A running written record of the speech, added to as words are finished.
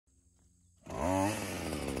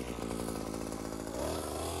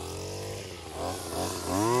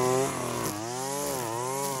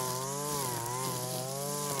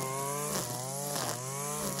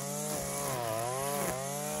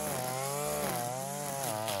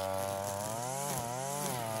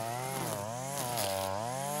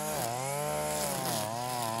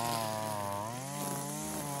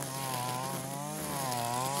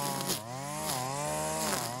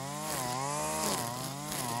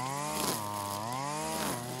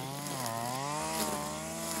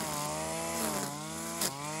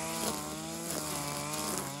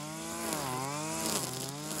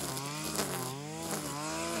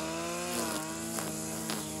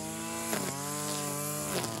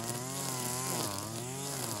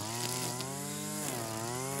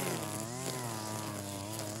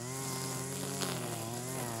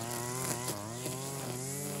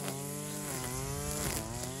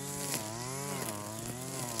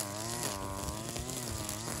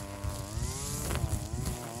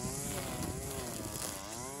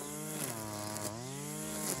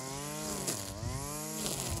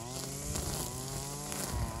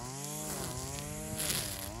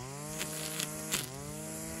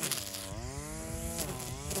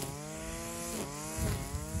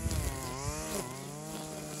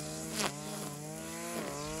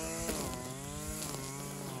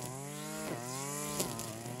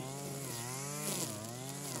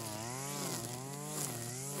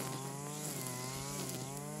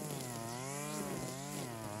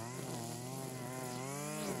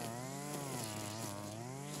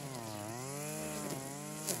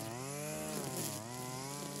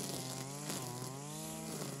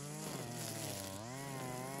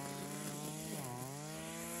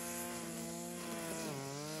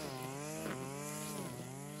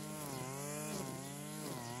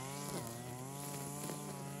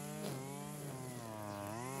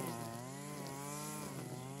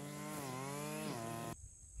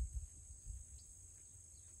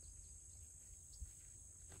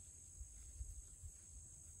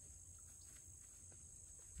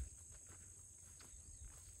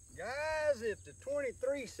Guys, if the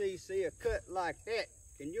 23cc are cut like that,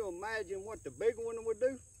 can you imagine what the bigger one would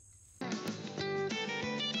do?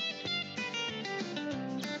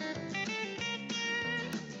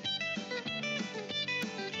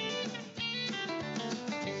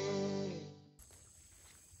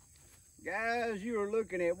 Guys, you are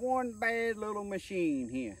looking at one bad little machine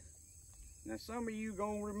here. Now some of you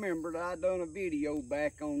gonna remember that I done a video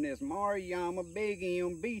back on this Maruyama Big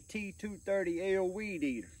M BT230L weed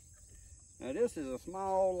eater. Now this is a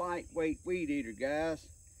small, lightweight weed eater, guys,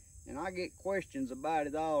 and I get questions about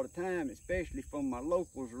it all the time, especially from my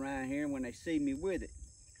locals around here when they see me with it,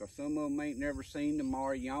 because some of them ain't never seen the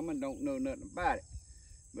Maruyama and don't know nothing about it.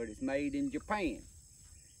 But it's made in Japan.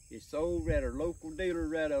 It's sold at our local dealer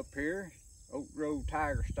right up here, Oak Grove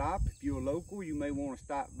Tiger Stop. If you're a local, you may want to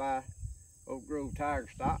stop by Oak Grove Tiger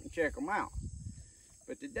Stop and check them out.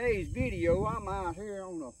 But today's video, I'm out here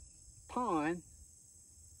on a pond,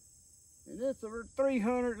 and it's a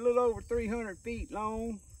little over 300 feet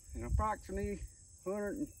long and approximately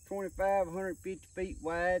 125, 150 feet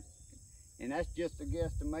wide. And that's just a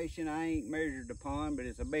guesstimation. I ain't measured the pond, but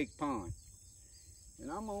it's a big pond. And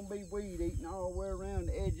I'm gonna be weed eating all the way around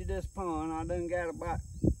the edge of this pond. I done got about,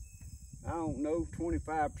 I don't know,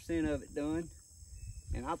 25% of it done.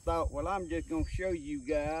 And I thought, well, I'm just gonna show you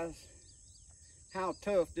guys how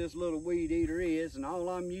tough this little weed eater is. And all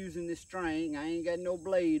I'm using is string. I ain't got no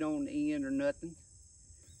blade on the end or nothing.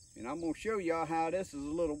 And I'm gonna show y'all how this is a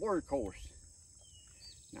little workhorse.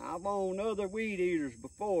 Now, I've owned other weed eaters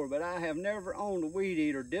before, but I have never owned a weed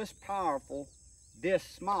eater this powerful, this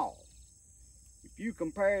small. If you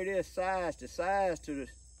compare this size to the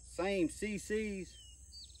same CCs,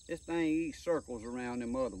 this thing eats circles around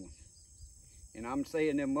them other ones. And I'm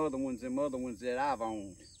saying them other ones that I've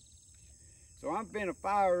owned. So I'm finna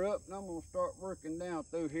fire up and I'm gonna start working down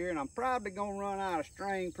through here, and I'm probably gonna run out of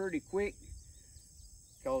string pretty quick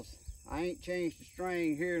because I ain't changed the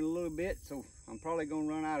string here in a little bit, so I'm probably gonna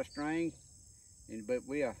run out of string, but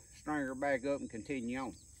we'll string her back up and continue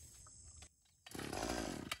on.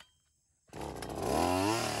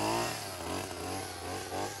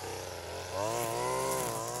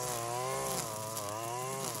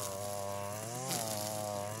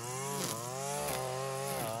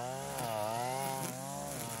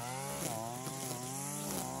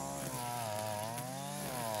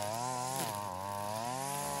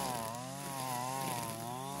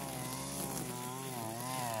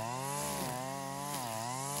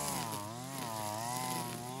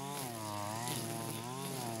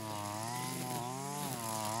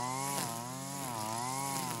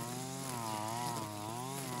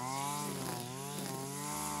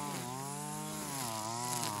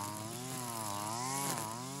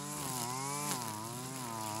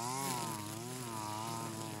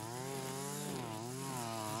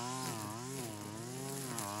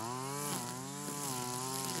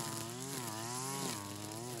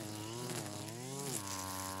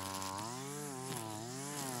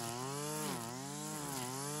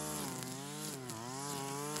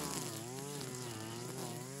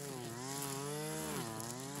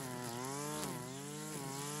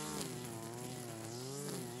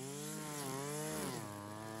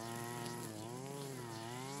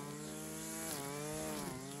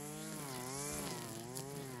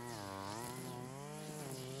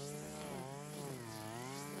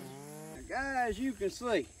 Guys, you can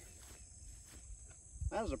see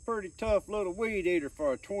that's a pretty tough little weed eater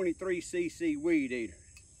for a 23cc weed eater.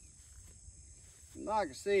 And like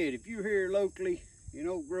I said, if you're here locally in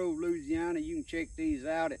Oak Grove, Louisiana, you can check these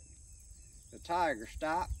out at the Tiger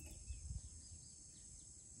Stop.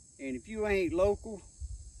 And if you ain't local,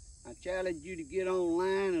 I challenge you to get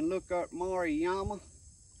online and look up Maruyama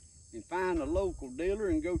and find a local dealer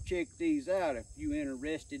and go check these out if you're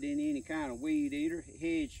interested in any kind of weed eater,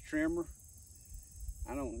 hedge trimmer.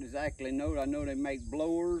 I don't exactly know. I know they make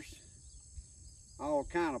blowers, all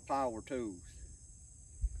kind of power tools.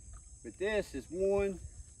 But this is one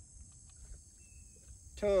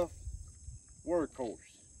tough workhorse.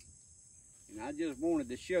 And I just wanted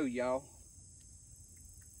to show y'all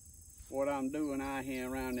what I'm doing out here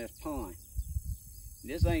around this pond.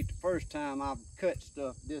 This ain't the first time I've cut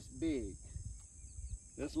stuff this big.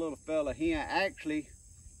 This little fella here, actually,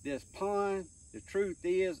 this pond, the truth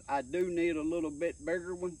is, I do need a little bit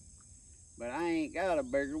bigger one, but I ain't got a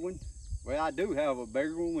bigger one. Well, I do have a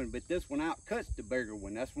bigger one, but this one outcuts the bigger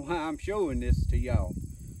one. That's why I'm showing this to y'all.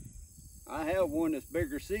 I have one that's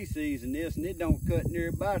bigger CCs than this, and it don't cut near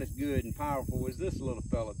about as good and powerful as this little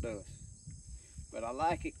fella does. But I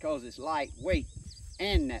like it because it's lightweight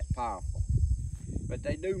and that powerful. But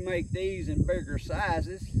they do make these in bigger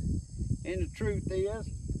sizes, and the truth is,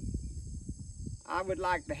 I would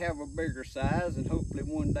like to have a bigger size, and hopefully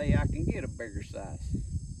one day I can get a bigger size.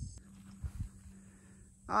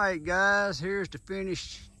 Alright guys, here's the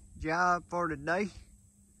finished job for today.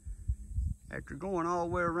 After going all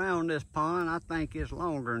the way around this pond, I think it's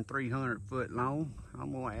longer than 300 foot long.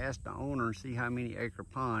 I'm going to ask the owner and see how many acre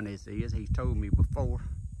pond this is. He's told me before,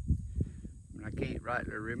 but I can't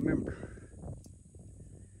rightly remember.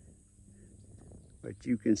 But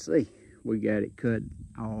you can see, we got it cut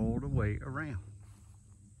all the way around.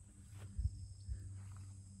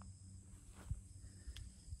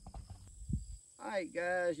 Alright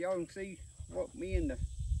guys, y'all can see what me and the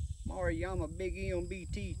Maruyama Big M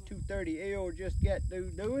BT230L just got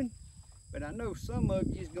through doing. But I know some of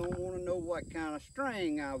you's gonna want to know what kind of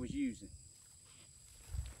string I was using.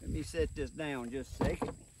 Let me set this down just a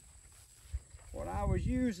second. What I was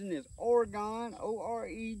using is Oregon,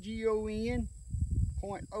 O-R-E-G-O-N,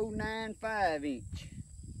 0.095 inch.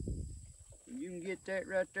 And you can get that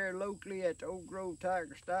right there locally at the Oak Grove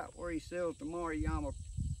Tiger Stop where he sells the Maruyama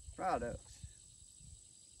products.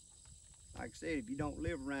 Like I said, if you don't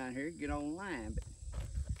live around here, get online. But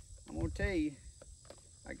I'm gonna tell you,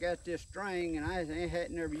 I got this string and I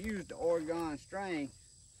hadn't ever used the Oregon string,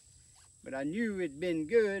 but I knew it'd been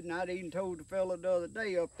good, and I'd even told the fella the other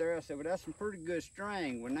day up there, I said, well, that's some pretty good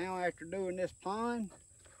string. Well, now after doing this pond,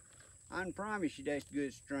 I can promise you that's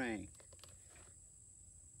good string.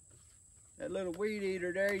 That little weed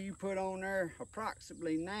eater there you put on there,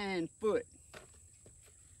 approximately 9 foot.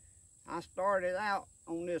 I started out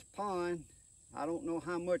on this pond, I don't know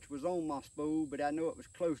how much was on my spool, but I know it was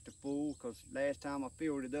close to full, because last time I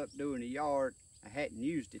filled it up doing the yard, I hadn't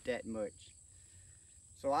used it that much.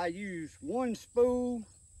 So I used one spool,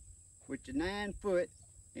 which is 9 foot,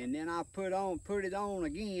 and then I put it on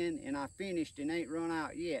again, and I finished and ain't run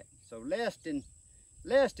out yet. So less than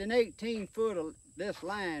 18 foot of this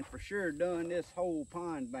line for sure done this whole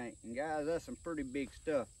pond bank. And guys, that's some pretty big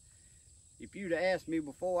stuff. If you'd have asked me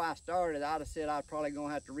before I started, I'd have said I'd probably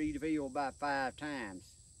gonna have to refill about 5 times.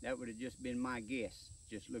 That would have just been my guess,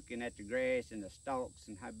 just looking at the grass and the stalks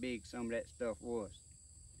and how big some of that stuff was.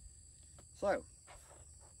 So,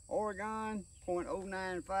 Oregon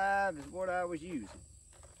 0.095 is what I was using.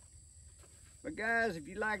 But guys, if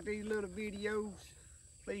you like these little videos,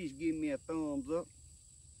 please give me a thumbs up.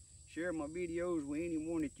 Share my videos with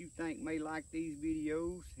anyone that you think may like these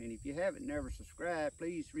videos. And if you haven't never subscribed,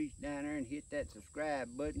 please reach down there and hit that subscribe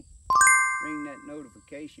button. Ring that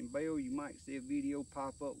notification bell. You might see a video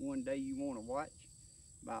pop up one day you want to watch.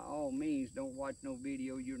 By all means, don't watch no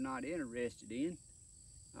video you're not interested in.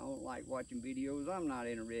 I don't like watching videos I'm not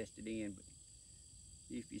interested in. But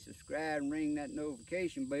if you subscribe and ring that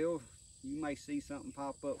notification bell, you may see something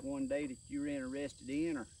pop up one day that you're interested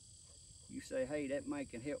in, or you say, hey, that might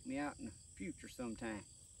can help me out in the future sometime.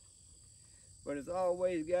 But as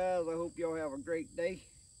always, guys, I hope y'all have a great day.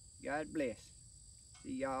 God bless.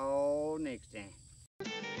 See y'all next time.